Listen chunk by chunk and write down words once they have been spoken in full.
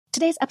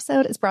Today's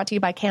episode is brought to you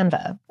by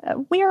Canva.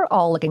 We're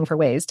all looking for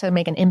ways to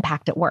make an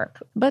impact at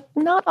work, but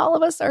not all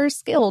of us are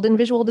skilled in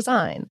visual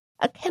design.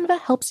 Canva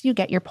helps you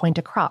get your point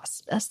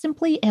across,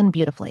 simply and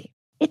beautifully.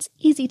 It's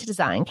easy to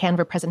design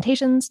Canva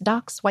presentations,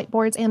 docs,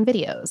 whiteboards, and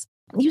videos.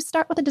 You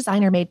start with a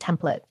designer-made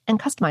template and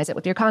customize it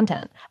with your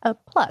content.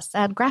 Plus,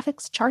 add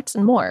graphics, charts,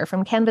 and more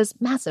from Canva's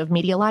massive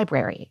media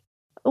library.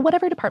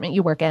 Whatever department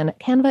you work in,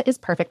 Canva is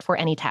perfect for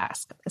any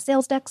task.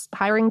 Sales decks,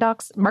 hiring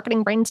docs,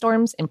 marketing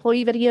brainstorms,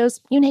 employee videos,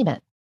 you name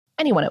it.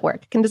 Anyone at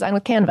work can design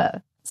with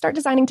Canva. Start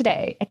designing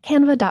today at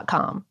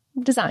canva.com.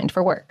 Designed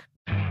for work.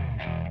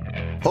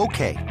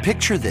 Okay,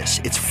 picture this.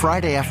 It's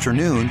Friday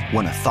afternoon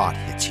when a thought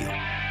hits you.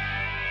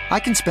 I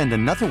can spend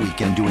another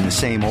weekend doing the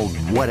same old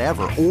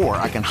whatever, or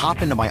I can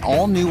hop into my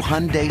all-new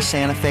Hyundai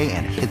Santa Fe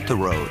and hit the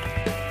road.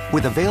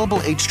 With available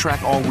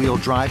H-Track all-wheel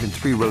drive and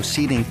 3-row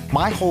seating,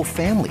 my whole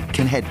family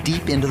can head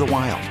deep into the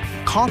wild.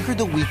 Conquer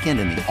the weekend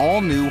in the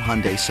all-new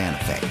Hyundai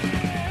Santa Fe.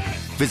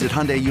 Visit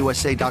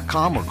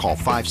HyundaiUSA.com or call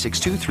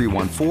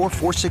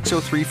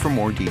 562-314-4603 for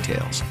more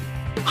details.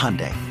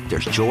 Hyundai,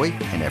 there's joy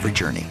in every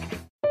journey.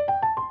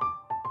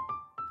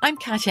 I'm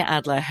Katya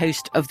Adler,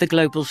 host of The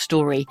Global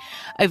Story.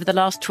 Over the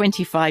last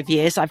 25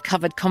 years, I've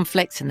covered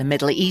conflicts in the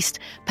Middle East,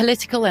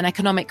 political and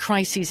economic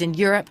crises in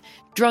Europe,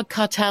 drug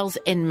cartels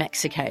in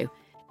Mexico.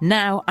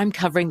 Now I'm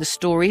covering the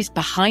stories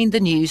behind the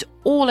news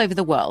all over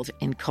the world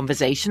in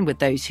conversation with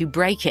those who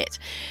break it.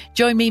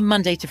 Join me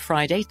Monday to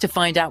Friday to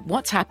find out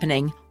what's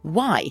happening,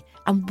 why,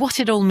 and what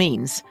it all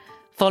means.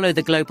 Follow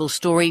The Global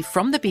Story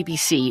from the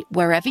BBC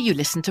wherever you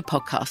listen to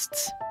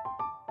podcasts.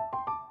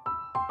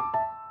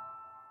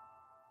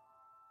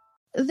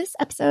 This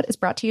episode is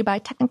brought to you by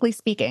Technically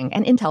Speaking,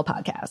 an Intel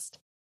podcast.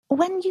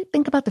 When you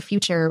think about the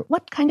future,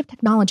 what kind of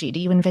technology do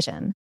you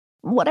envision?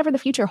 Whatever the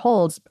future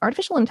holds,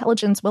 artificial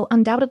intelligence will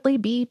undoubtedly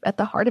be at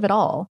the heart of it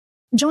all.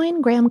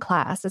 Join Graham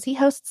Class as he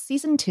hosts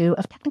Season 2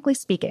 of Technically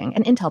Speaking,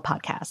 an Intel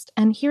podcast,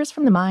 and hears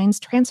from the minds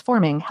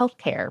transforming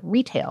healthcare,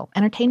 retail,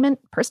 entertainment,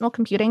 personal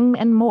computing,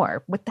 and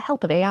more with the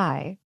help of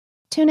AI.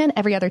 Tune in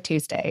every other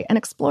Tuesday and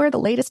explore the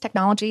latest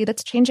technology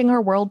that's changing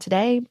our world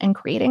today and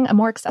creating a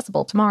more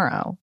accessible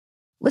tomorrow.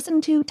 Listen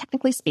to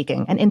Technically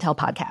Speaking, an Intel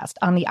podcast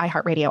on the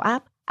iHeartRadio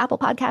app, Apple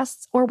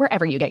Podcasts, or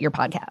wherever you get your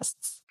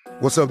podcasts.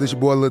 What's up, this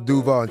your boy Lil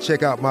Duval, and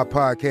check out my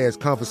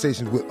podcast,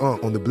 Conversations with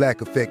Unc, on the Black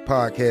Effect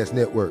Podcast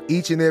Network.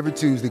 Each and every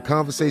Tuesday,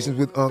 Conversations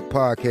with Unc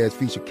podcast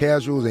feature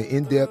casual and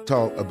in-depth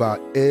talk about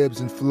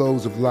ebbs and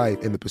flows of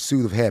life and the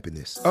pursuit of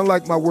happiness.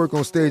 Unlike my work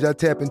on stage, I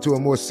tap into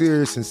a more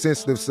serious and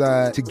sensitive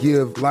side to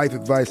give life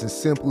advice and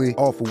simply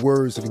offer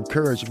words of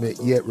encouragement,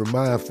 yet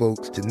remind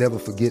folks to never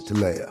forget to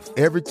laugh.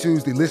 Every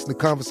Tuesday, listen to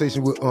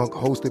Conversation with Unc,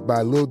 hosted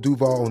by Lil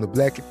Duval on the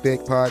Black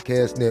Effect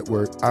Podcast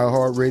Network,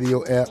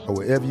 iHeartRadio app, or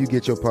wherever you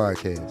get your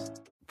podcasts.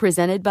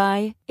 Presented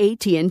by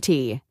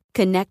AT&T.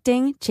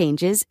 Connecting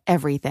changes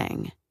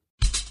everything.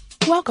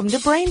 Welcome to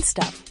Brain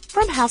Stuff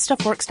from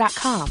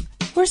HowStuffWorks.com,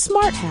 where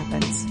smart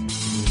happens.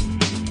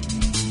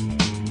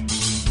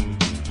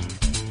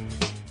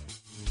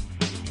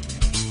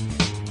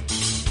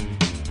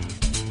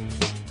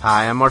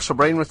 Hi, I'm Marshall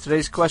Brain with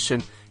today's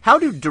question. How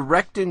do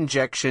direct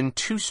injection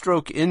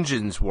two-stroke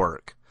engines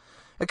work?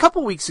 A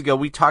couple weeks ago,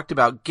 we talked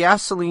about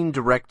gasoline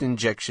direct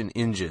injection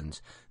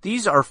engines.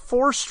 These are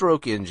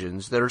four-stroke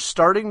engines that are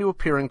starting to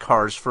appear in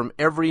cars from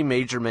every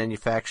major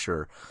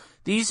manufacturer.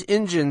 These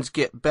engines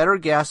get better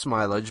gas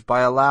mileage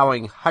by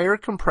allowing higher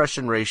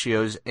compression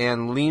ratios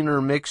and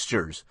leaner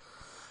mixtures.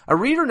 A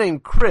reader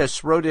named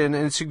Chris wrote in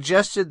and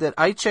suggested that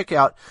I check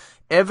out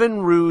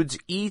Evinrude's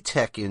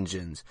E-Tech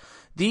engines.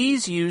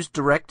 These use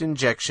direct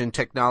injection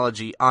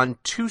technology on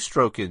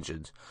two-stroke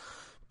engines.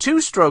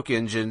 Two-stroke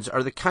engines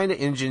are the kind of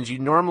engines you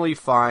normally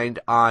find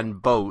on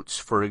boats,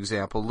 for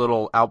example,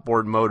 little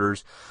outboard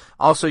motors.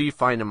 Also, you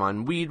find them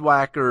on weed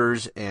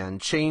whackers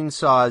and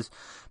chainsaws.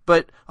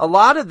 But a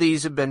lot of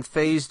these have been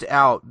phased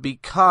out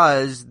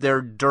because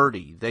they're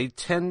dirty. They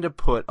tend to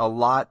put a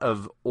lot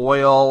of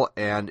oil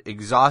and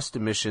exhaust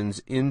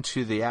emissions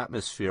into the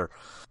atmosphere.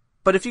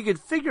 But if you could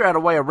figure out a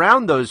way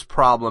around those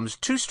problems,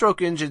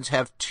 two-stroke engines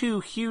have two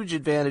huge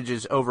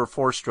advantages over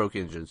four-stroke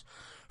engines.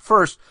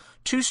 First,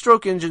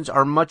 two-stroke engines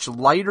are much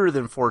lighter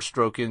than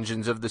four-stroke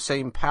engines of the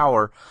same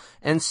power.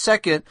 And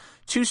second,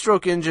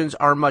 two-stroke engines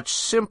are much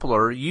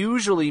simpler,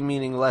 usually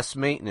meaning less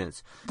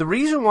maintenance. The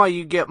reason why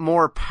you get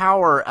more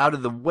power out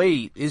of the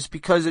weight is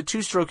because a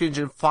two-stroke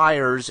engine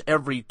fires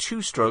every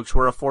 2 strokes,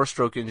 where a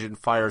four-stroke engine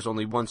fires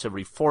only once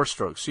every 4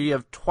 strokes. So you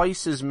have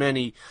twice as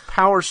many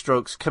power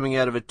strokes coming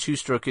out of a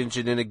two-stroke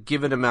engine in a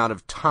given amount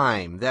of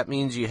time. That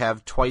means you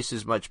have twice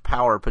as much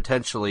power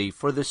potentially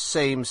for the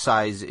same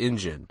size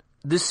engine.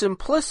 The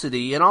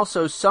simplicity and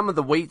also some of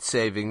the weight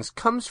savings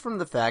comes from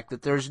the fact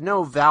that there's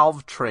no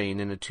valve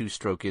train in a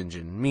two-stroke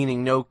engine,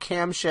 meaning no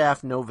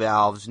camshaft, no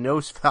valves, no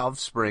valve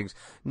springs,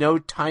 no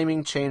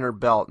timing chain or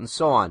belt, and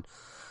so on.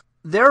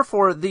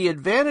 Therefore, the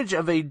advantage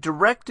of a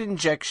direct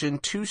injection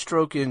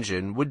two-stroke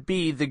engine would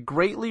be the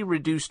greatly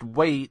reduced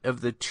weight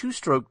of the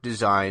two-stroke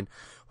design,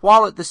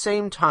 while at the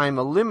same time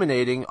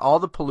eliminating all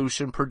the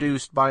pollution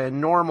produced by a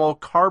normal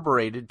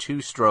carbureted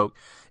two-stroke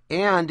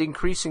and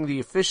increasing the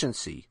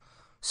efficiency.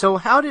 So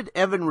how did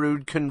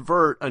Evinrude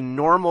convert a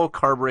normal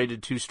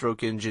carbureted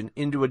two-stroke engine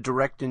into a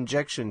direct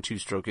injection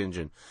two-stroke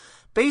engine?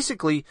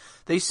 Basically,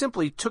 they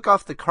simply took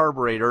off the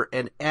carburetor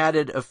and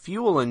added a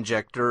fuel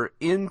injector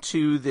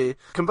into the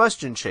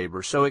combustion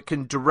chamber so it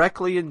can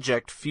directly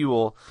inject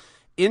fuel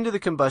into the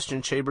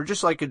combustion chamber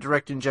just like a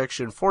direct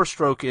injection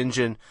four-stroke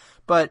engine.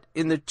 But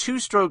in the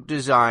two-stroke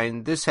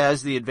design, this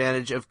has the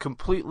advantage of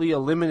completely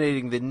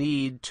eliminating the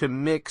need to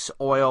mix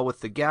oil with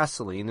the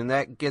gasoline, and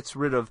that gets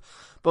rid of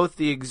both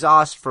the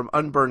exhaust from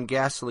unburned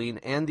gasoline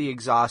and the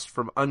exhaust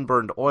from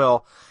unburned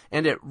oil,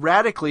 and it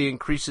radically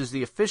increases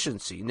the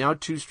efficiency. Now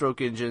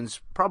two-stroke engines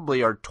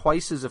probably are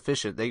twice as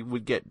efficient. They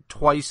would get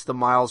twice the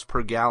miles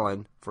per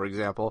gallon, for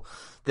example,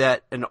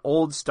 that an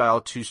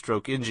old-style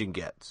two-stroke engine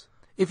gets.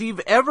 If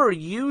you've ever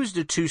used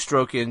a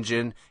two-stroke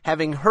engine,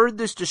 having heard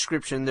this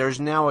description,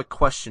 there's now a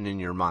question in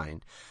your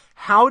mind.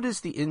 How does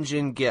the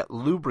engine get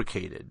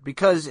lubricated?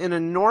 Because in a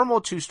normal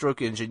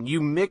two-stroke engine,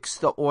 you mix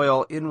the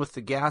oil in with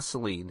the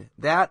gasoline.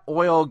 That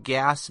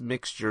oil-gas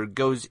mixture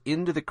goes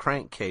into the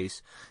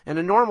crankcase, and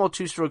a normal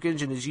two-stroke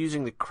engine is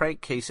using the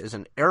crankcase as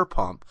an air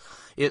pump.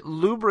 It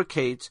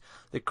lubricates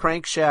the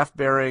crankshaft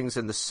bearings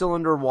and the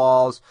cylinder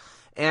walls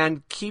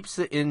and keeps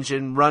the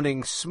engine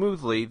running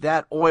smoothly.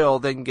 That oil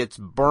then gets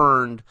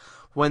burned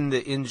when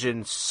the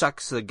engine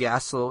sucks the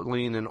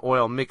gasoline and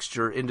oil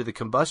mixture into the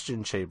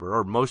combustion chamber,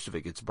 or most of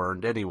it gets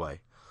burned anyway.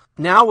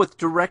 Now with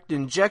direct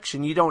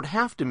injection, you don't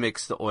have to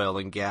mix the oil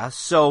and gas,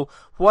 so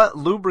what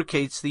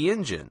lubricates the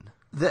engine?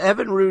 The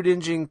Evinrude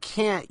engine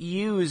can't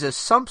use a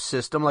sump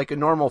system like a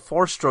normal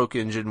four-stroke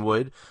engine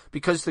would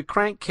because the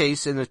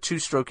crankcase in a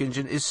two-stroke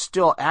engine is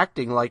still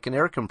acting like an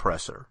air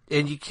compressor.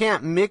 And you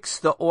can't mix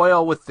the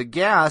oil with the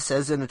gas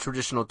as in a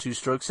traditional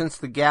two-stroke since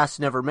the gas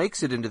never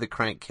makes it into the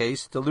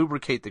crankcase to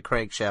lubricate the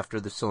crankshaft or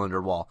the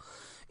cylinder wall.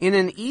 In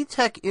an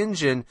E-TEC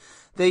engine,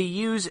 they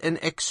use an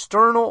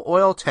external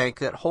oil tank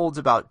that holds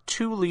about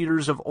 2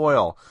 liters of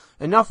oil,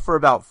 enough for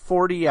about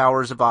 40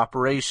 hours of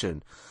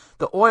operation.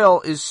 The oil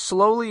is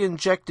slowly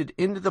injected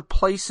into the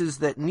places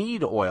that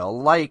need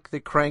oil, like the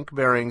crank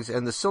bearings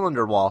and the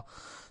cylinder wall.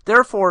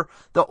 Therefore,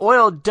 the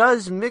oil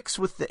does mix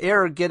with the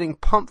air getting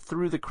pumped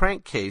through the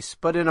crankcase,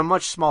 but in a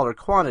much smaller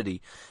quantity.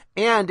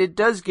 And it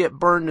does get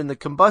burned in the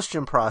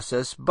combustion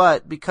process,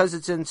 but because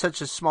it's in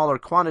such a smaller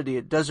quantity,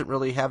 it doesn't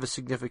really have a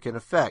significant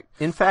effect.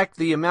 In fact,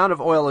 the amount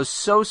of oil is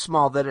so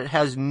small that it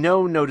has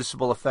no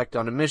noticeable effect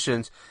on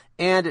emissions,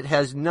 and it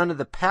has none of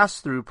the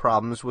pass-through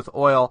problems with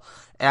oil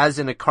as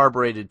in a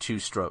carbureted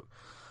two-stroke.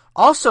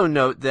 Also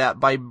note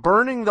that by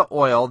burning the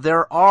oil,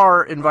 there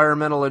are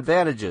environmental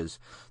advantages.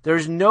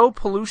 There's no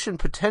pollution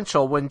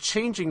potential when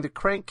changing the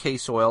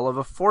crankcase oil of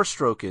a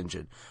four-stroke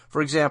engine.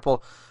 For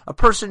example, a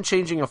person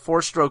changing a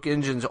four-stroke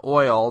engine's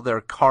oil,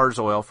 their car's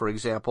oil for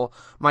example,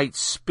 might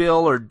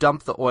spill or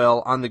dump the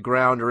oil on the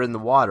ground or in the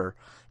water.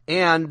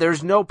 And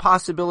there's no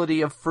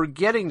possibility of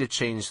forgetting to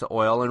change the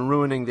oil and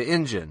ruining the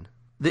engine.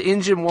 The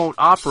engine won't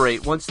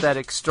operate once that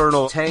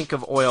external tank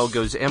of oil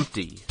goes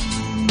empty.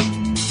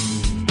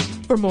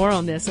 For more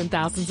on this and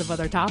thousands of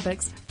other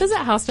topics, visit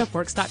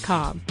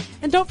HowStuffWorks.com.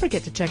 And don't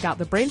forget to check out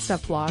the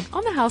Brainstuff blog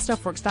on the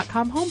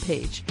HowStuffWorks.com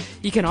homepage.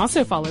 You can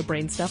also follow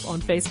Brainstuff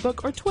on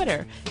Facebook or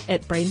Twitter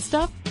at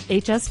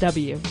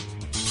BrainstuffHSW.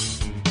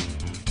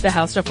 The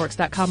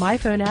HowStuffWorks.com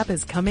iPhone app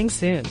is coming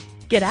soon.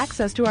 Get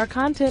access to our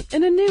content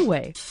in a new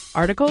way.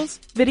 Articles,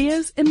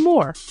 videos, and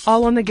more,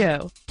 all on the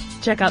go.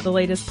 Check out the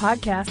latest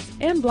podcasts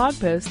and blog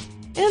posts,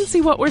 and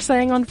see what we're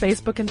saying on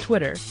Facebook and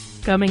Twitter.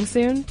 Coming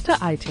soon to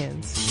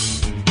iTunes.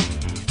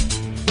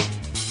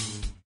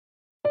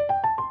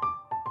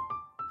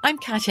 I'm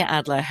Katya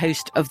Adler,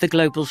 host of The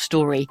Global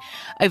Story.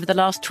 Over the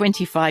last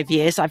 25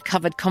 years, I've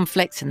covered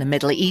conflicts in the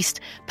Middle East,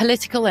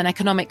 political and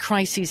economic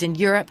crises in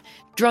Europe,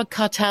 drug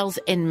cartels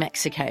in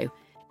Mexico.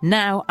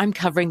 Now I'm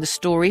covering the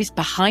stories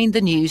behind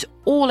the news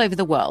all over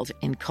the world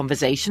in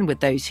conversation with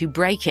those who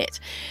break it.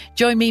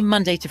 Join me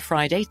Monday to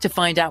Friday to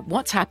find out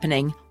what's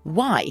happening,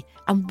 why,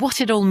 and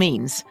what it all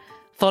means.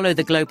 Follow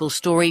The Global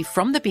Story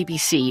from the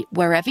BBC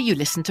wherever you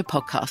listen to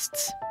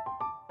podcasts.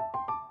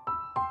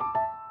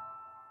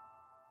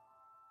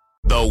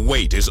 The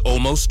wait is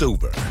almost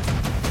over.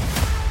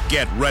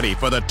 Get ready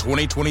for the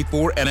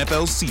 2024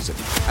 NFL season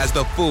as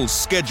the full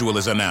schedule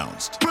is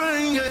announced.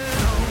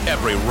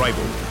 Every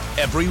rivalry,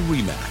 every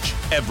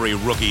rematch, every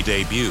rookie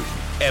debut,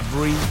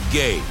 every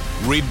game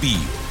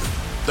revealed.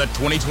 The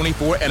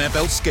 2024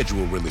 NFL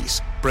schedule release,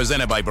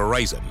 presented by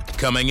Verizon,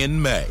 coming in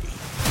May.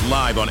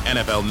 Live on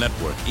NFL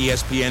Network,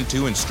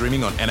 ESPN2, and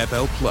streaming on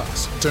NFL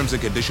Plus. Terms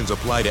and conditions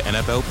apply to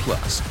NFL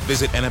Plus.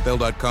 Visit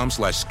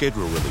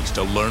NFL.com/schedule release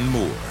to learn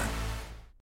more.